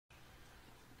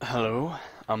Hello,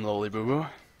 I'm Lolly Boo Boo,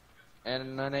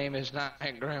 And my name is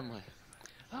Night Gremlin.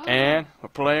 and we're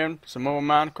playing some more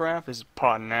Minecraft. This is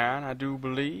part 9, I do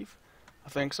believe. I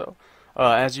think so.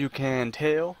 As you can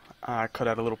tell, I cut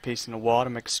out a little piece in the wall to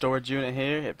make a storage unit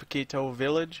here at Pikoetoe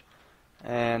Village,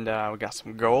 and we got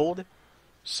some gold.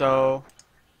 So,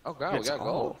 Oh god, we got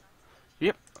gold.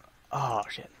 Yep. Oh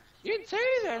shit. You didn't say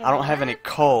that. I don't have any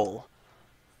coal,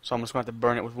 so I'm just going to have to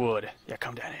burn it with wood. Yeah,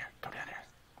 come down here. Come down here.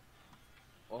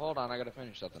 Well, hold on, I gotta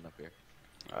finish something up here.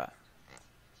 Alright.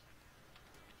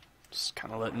 Just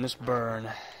kind of letting this burn.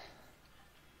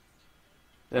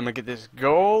 Then we get this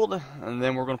gold, and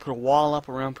then we're going to put a wall up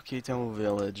around Pikoetoe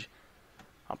Village.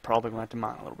 I'm probably going to have to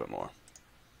mine a little bit more.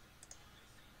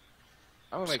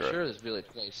 I'm gonna make sure this village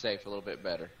stays safe a little bit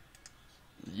better.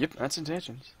 Yep, that's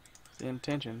intentions. The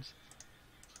intentions.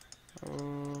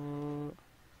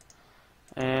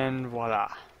 And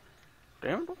voila.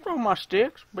 Damn, don't throw my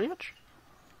sticks, bitch.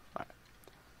 Alright.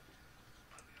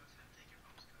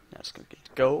 Now just going to get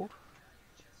the gold.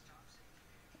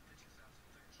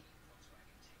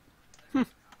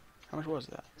 How much was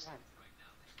that?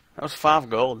 That was 5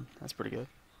 gold. That's pretty good.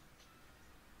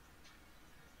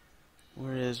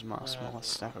 Where is my smallest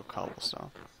stack of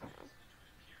cobblestone?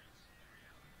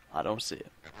 I don't see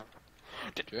it.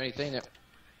 Do anything that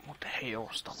What the hell?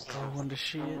 Stop throwing the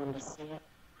shit.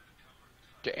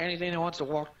 to anything that wants to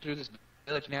walk through this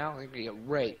village now, they're gonna get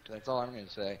raped. That's all I'm gonna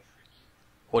say.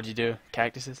 What'd you do?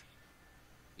 Cactuses?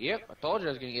 Yep, I told you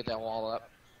I was gonna get that wall up.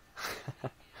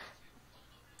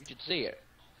 You should see it.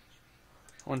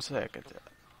 1 second.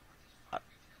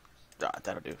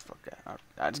 That'll do. Fuck that.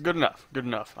 That's good enough. Good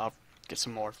enough. I'll get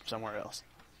some more from somewhere else.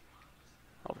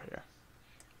 Over here.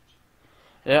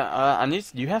 Yeah, I need.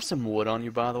 Do you have some wood on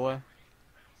you, by the way?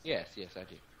 Yes, I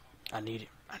do. I need it.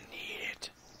 I need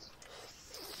it.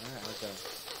 Alright, let's go.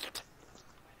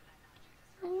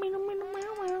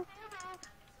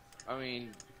 I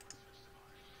mean,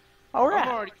 Alright.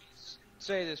 I've already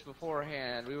say this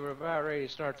beforehand. We were about ready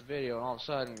to start the video, and all of a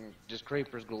sudden, just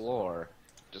creepers galore.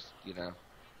 Just, you know.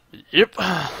 Yep.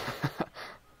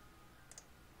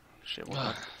 Shit,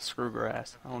 what?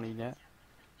 Screwgrass. I don't need that.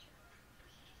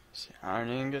 See, iron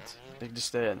ingots. They can just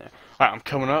stay in there. Alright, I'm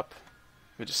coming up.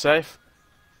 Is it safe?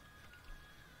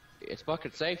 It's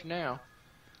fucking safe now.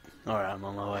 Alright, I'm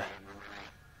on my way.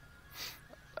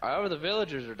 However, the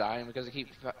villagers are dying because they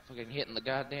keep fucking hitting the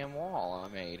goddamn wall I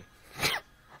made.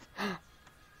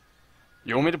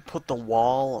 You want me to put the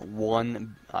wall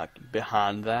one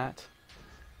behind that?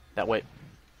 That way.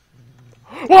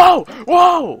 Whoa!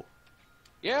 Whoa!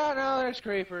 Yeah, no, there's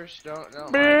creepers. Don't.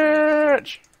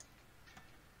 Bitch!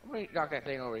 Let me knock that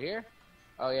thing over here.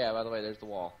 Oh yeah, by the way, there's the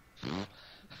wall.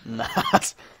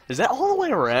 Nice. Is that all the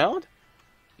way around?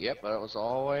 Yep, but it was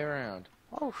all the way around.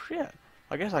 Oh shit.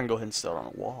 I guess I can go ahead and start on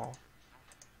a wall.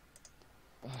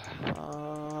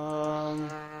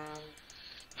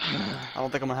 I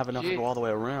don't think I'm gonna have enough to go all the way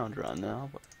around right now,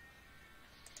 but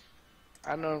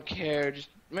I don't care. Just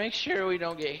make sure we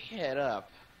don't get hit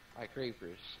up by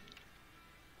creepers.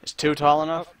 is 2 tall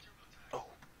enough? Oh.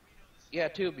 Yeah,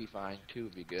 2 would be fine. 2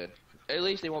 would be good. At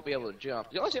least they won't be able to jump.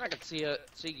 The only thing I could see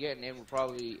getting in would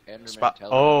probably Enderman.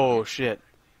 Oh shit.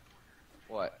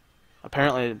 What?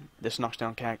 Apparently this knocks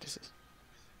down cactuses.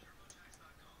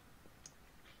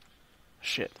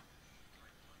 Shit.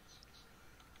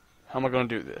 How am I gonna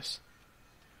do this?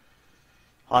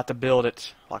 I'll have to build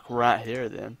it like right here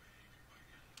then.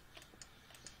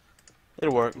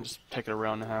 It'll work, just pick it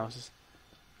around the houses.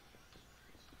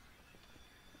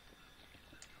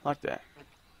 Like that.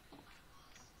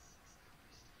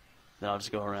 Then I'll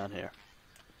just go around here.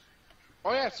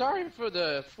 Oh yeah, sorry for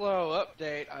the slow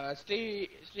update.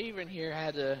 Steven here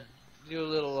had to do a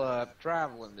little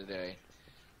traveling today.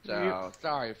 So,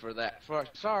 sorry for that.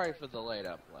 Sorry for the late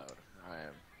upload. I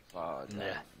apologize.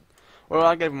 Yeah. Well,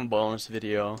 I gave him a bonus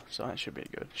video, so that should be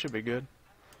good. Should be good.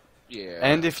 Yeah.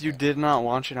 And if you did not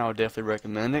watch it, I would definitely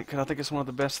recommend it, because I think it's one of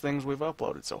the best things we've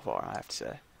uploaded so far, I have to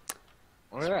say.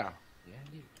 Oh yeah. Yeah,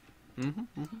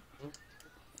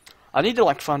 I need to,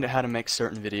 like, find out how to make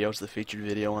certain videos the featured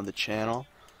video on the channel.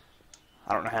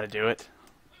 I don't know how to do it.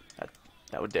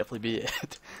 That would definitely be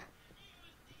it.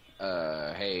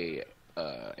 Hey,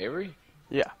 Avery?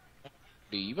 Yeah.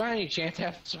 Do you by any chance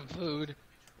have some food?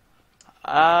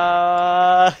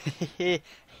 No.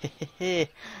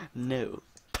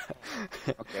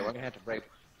 Okay, we're gonna have to break.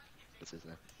 This is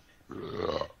it.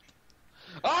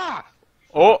 Ah!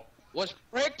 Oh! Was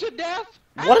Rick to death?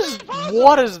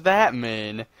 What does that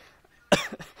mean?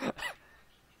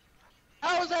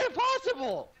 How is that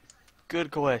impossible?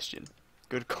 Good question.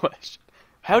 Good question.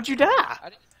 How'd you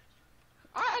die?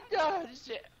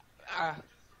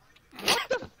 What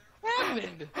the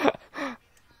happened?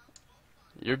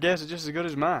 Your guess is just as good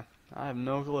as mine. I have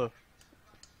no clue.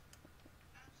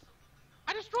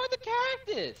 I destroyed the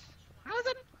cactus. How's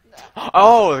it?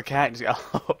 Oh, the cactus.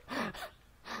 Oh.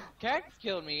 Cactus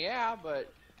killed me, yeah,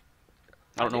 but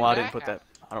I don't know knew why I didn't that put that.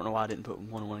 I don't know why I didn't put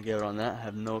one and one together on that. I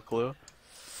have no clue.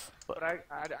 But I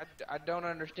don't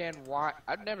understand why.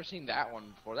 I've never seen that one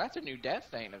before. That's a new death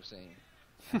thing I've seen.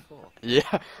 Cool. Yeah.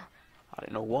 I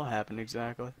didn't know what happened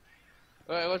exactly.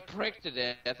 Well, it was pricked to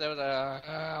death. There was a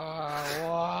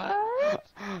what?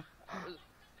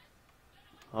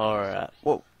 Alright.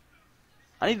 Whoa.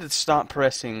 I need to stop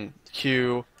pressing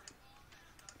Q.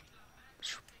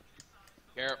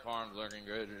 Carrot farm's looking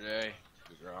good today.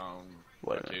 We're on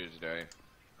Wait a Tuesday.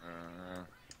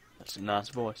 That's a nice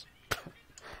voice.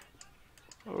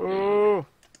 Oh.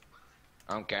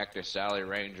 I'm Cactus Sally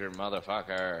Ranger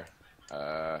motherfucker.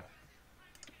 I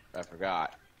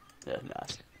forgot. Yeah,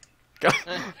 nice.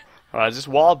 Alright, is this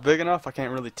wall big enough? I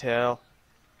can't really tell.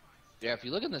 Yeah, if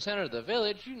you look in the center of the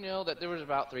village, you know that there was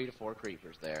about 3 to 4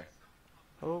 creepers there.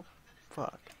 Oh,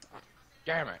 fuck.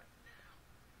 Damn it.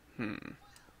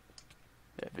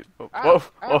 Yeah, whoa, Ah, whoa,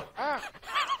 ah, whoa. ah.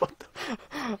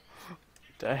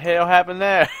 What the hell happened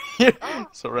there?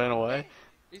 So ran away.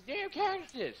 These damn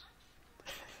cactuses.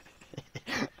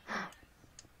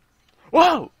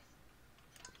 Whoa!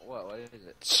 What is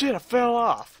it? Shit, I fell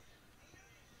off.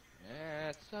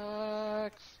 That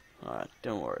sucks. Alright,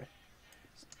 don't worry.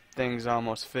 Things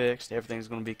almost fixed. Everything's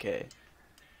gonna be okay.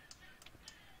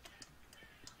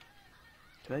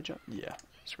 Can I jump? Yeah.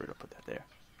 Screwed up. Put that there.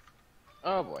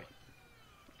 Oh boy.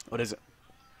 What is it?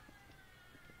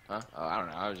 Huh? Oh, I don't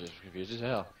know. I was just confused as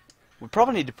hell. We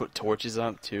probably need to put torches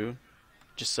up too,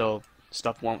 just so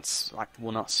stuff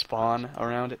will not spawn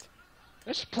around it.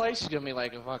 This place is gonna be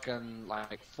like a fucking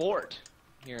fort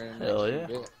here in the Hell next yeah.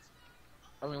 few bits.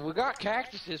 I mean, we got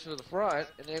cactuses for the front,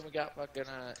 and then we got fucking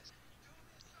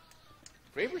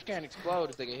creepers can't explode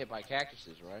if they get hit by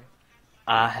cactuses, right?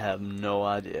 I have no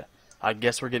idea. I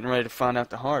guess we're getting ready to find out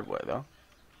the hard way, though.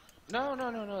 No.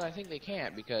 I think they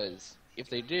can't because if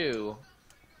they do,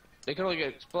 they can only get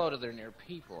exploded if they're near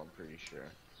people. I'm pretty sure.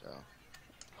 So.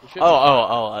 we should be fine.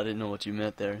 Oh! I didn't know what you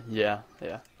meant there. Yeah.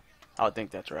 I would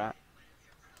think that's right.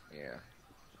 Yeah.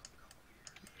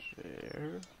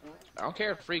 There. I don't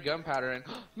care if free gunpowder and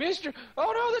Mister.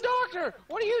 Oh no, the doctor!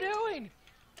 What are you doing?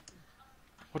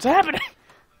 What's happening?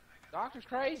 Doctor's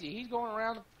crazy. He's going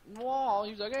around the wall.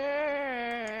 He's like,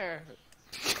 eh.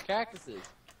 Cactuses.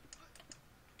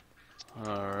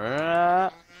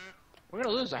 Alright. We're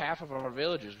gonna lose a half of our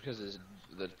villagers because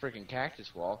of the freaking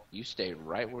cactus wall. You stayed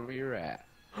right where you're at.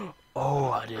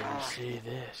 Oh, I didn't see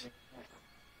this.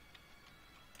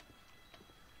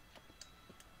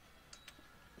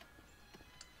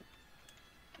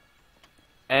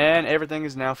 And everything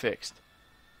is now fixed.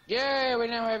 Yay! We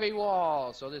now have a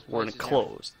wall. So this We're place is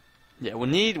enclosed. Yeah, we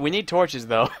need torches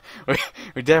though.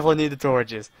 we definitely need the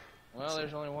torches. Well,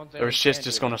 there's only one thing. Or we shit's can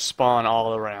just do. gonna spawn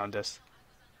all around us.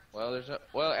 Well,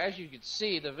 as you can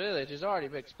see, the village has already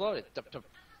been exploded.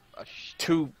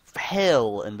 To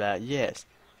hell and back, yes.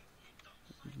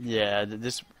 Yeah,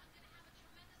 this.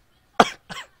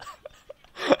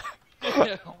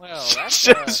 Well,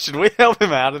 that's Should we help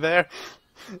him out of there?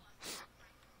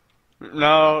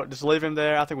 No, just leave him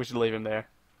there. I think we should leave him there.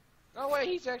 No way,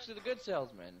 he's actually the good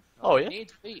salesman. Oh, He yeah?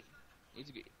 needs wheat.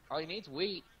 All he needs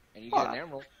wheat, and you get an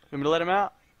emerald. Want me to let him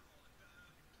out?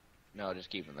 No, just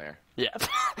keep him there. Yeah.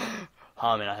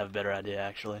 Oh man, I have a better idea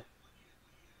actually.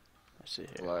 Let's see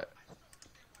here. What?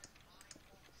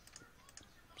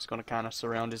 Just gonna kind of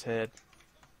surround his head.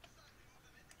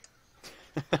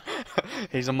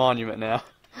 He's a monument now.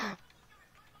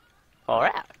 All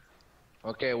right.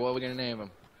 Okay, what are we gonna name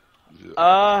him?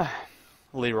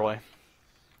 Leroy.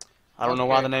 I don't know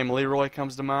why Okay. the name Leroy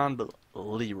comes to mind, but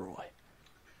Leroy.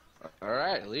 All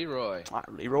right, Leroy. All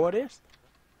right, Leroy it is.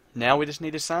 Now we just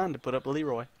need a sign to put up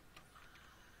Leroy.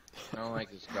 I don't like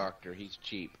this doctor. He's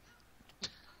cheap.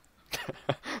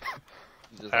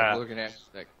 He's just Ah. looking at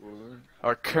like.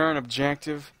 Our current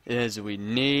objective is we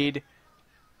need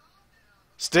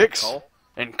sticks Coal?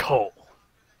 and coal.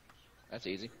 That's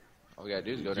easy. All we gotta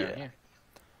do is go down Yeah. here.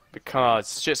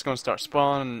 Because shit's gonna start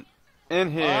spawning in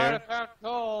All right, I here. found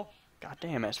coal. God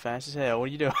damn, that's fast as hell. What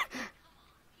are you doing?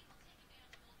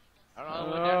 I don't know. I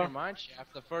went down your mine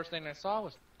shaft. The first thing I saw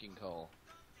was fucking coal.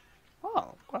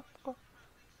 Oh, come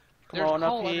There's on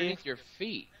coal up here. underneath your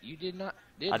feet. You did not.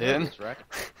 I know didn't. this, right?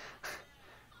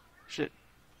 Shit.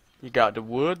 You got the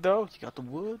wood though? You got the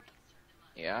wood?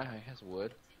 Yeah, it has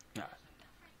wood.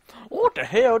 What the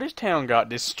hell? This town got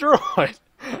destroyed.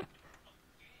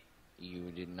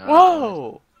 You did not.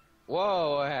 Whoa!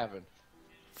 Whoa, what happened?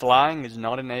 Flying is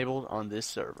not enabled on this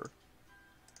server.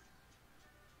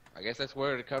 I guess that's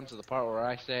where it comes to the part where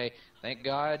I say, thank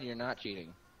God you're not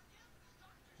cheating.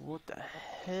 What the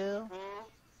hell?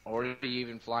 Or are you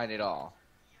even flying at all?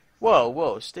 Whoa,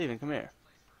 whoa, Steven, come here.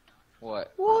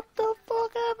 What? What the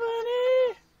fuck happened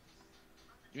here?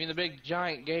 You mean the big,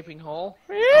 giant, gaping hole?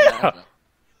 Yeah! Oh,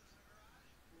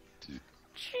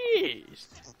 Jeez.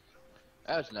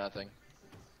 that's nothing.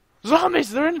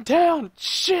 Zombies, they're in town!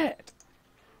 Shit!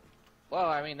 Well,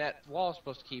 I mean, that wall's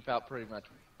supposed to keep out pretty much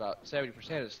about 70%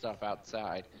 of the stuff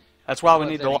outside. That's why we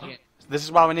Plus, need then the... you can't- This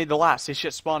is why we need the light. See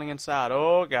shit spawning inside.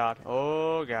 Oh, God.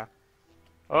 Oh, God.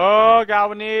 Oh, God,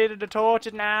 we need the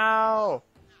torches now!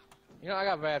 You know, I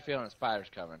got a bad feeling the spider's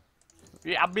coming.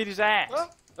 Yeah, I'll beat his ass.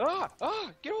 Get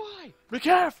away! Be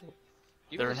careful!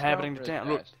 Give me They're the inhabiting the stone town.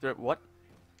 really Look, fast. they're... What?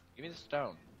 Give me the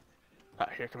stone.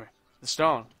 Alright, here, come here. The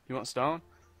stone. You want stone?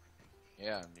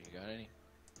 Yeah, do you got any?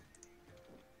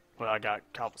 Well, I got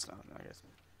cobblestone, I guess.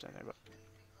 Same thing, but...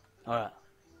 Alright.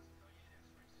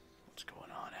 What's going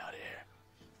on out here?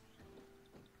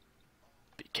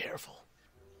 Be careful.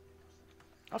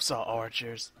 I saw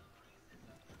archers.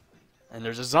 And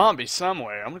there's a zombie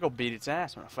somewhere. I'm gonna go beat its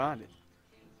ass when I find it.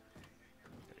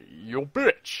 Yo,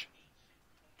 bitch.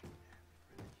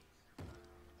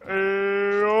 Hey,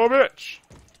 yo, bitch.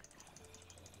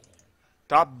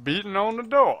 Stop beating on the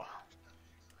door.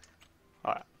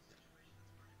 Alright.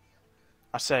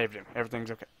 I saved him.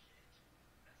 Everything's okay.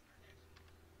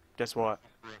 Guess what?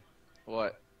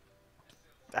 What?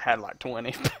 I had like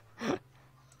 20.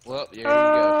 Well, here you go.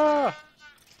 Ah!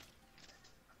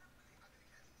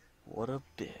 What a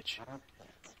bitch.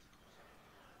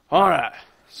 Alright, What's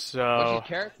so your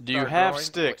character do you start have growing?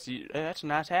 sticks? Hey, that's a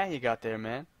nice hat you got there,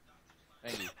 man.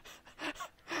 Thank you.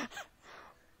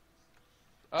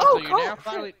 Oh, so you now shit.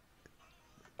 finally...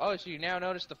 Oh, so you now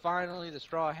notice the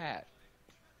straw hat.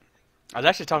 I was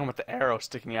actually talking about the arrow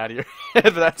sticking out of your head,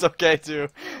 but that's okay too.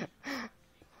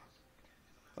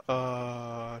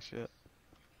 Oh, shit.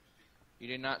 You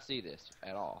did not see this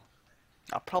at all.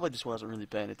 I probably just wasn't really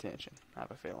paying attention, I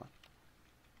have a feeling.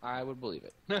 I would believe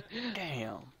it.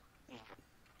 Damn.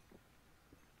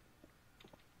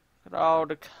 Look at all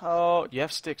the code. You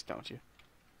have sticks, don't you?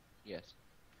 Yes.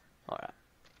 Alright.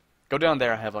 Go down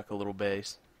there, I have like a little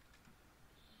base.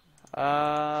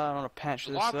 I'm gonna patch It's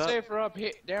a this lot up. safer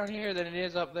down here than it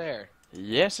is up there.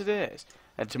 Yes, it is.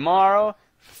 And tomorrow,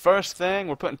 first thing,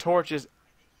 we're putting torches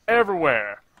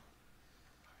everywhere.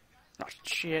 Oh,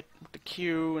 shit. With the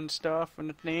queue and stuff and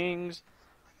the things.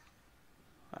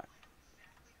 Right.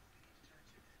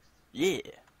 Yeah.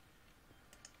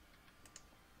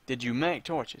 Did you make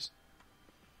torches?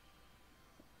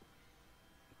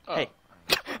 Oh. Hey.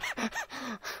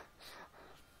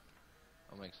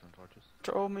 I'll make some torches.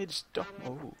 Told me to stop.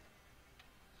 Oh.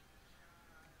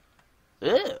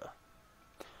 Yeah.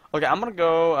 Okay, I'm gonna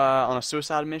go on a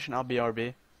suicide mission. I'll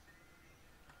BRB.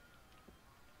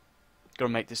 Go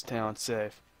make this town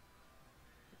safe.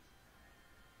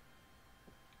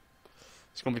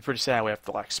 It's gonna be pretty sad. We have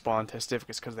to like spawn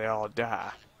testificus because they all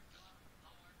die.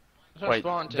 It's not Wait,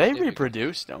 spawn they testificus.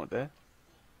 reproduce, don't they?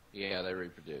 Yeah, they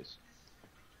reproduce.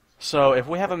 So if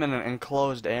we have them in an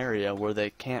enclosed area where they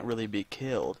can't really be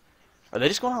killed, are they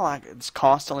just gonna like just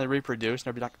constantly reproduce and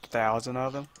there'll be like 1,000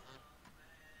 of them?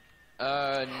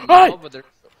 No, Hey!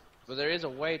 but there is a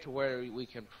way to where we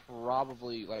can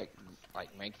probably like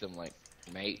make them like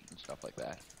mate and stuff like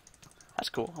that. That's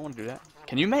cool. I want to do that.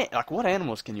 Can you mate? Like what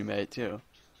animals can you mate too?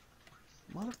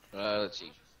 What? Let's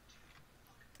see.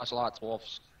 Ocelots,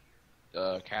 wolves,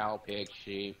 cow, pig,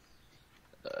 sheep.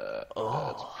 That's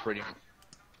Oh. pretty.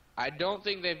 I don't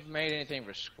think they've made anything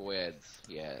for squids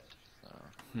yet.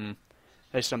 So.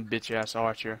 There's some bitch ass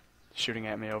archer shooting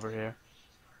at me over here.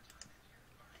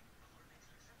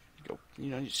 Go,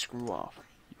 you screw off,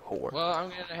 you whore. Well, I'm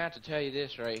gonna have to tell you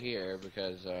this right here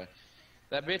because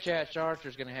that bitch ass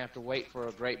archer's gonna have to wait for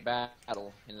a great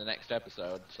battle in the next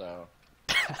episode. So.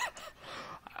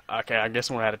 Okay, I guess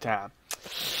we're out of time.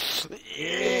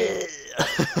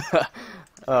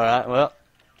 Alright, well,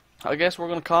 I guess we're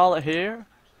gonna call it here.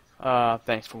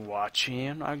 Thanks for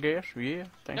watching, I guess. Yeah,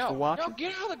 thanks for watching. No,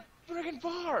 get out of the friggin'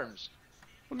 farms!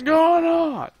 What's going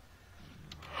on?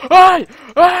 Hey!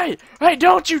 Hey! Hey,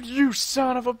 don't you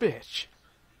son of a bitch!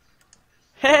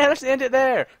 Hey, let's end it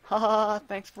there. Haha,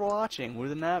 thanks for watching. We're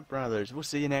the Night Brothers. We'll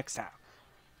see you next time.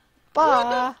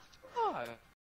 Bye! What the fuck?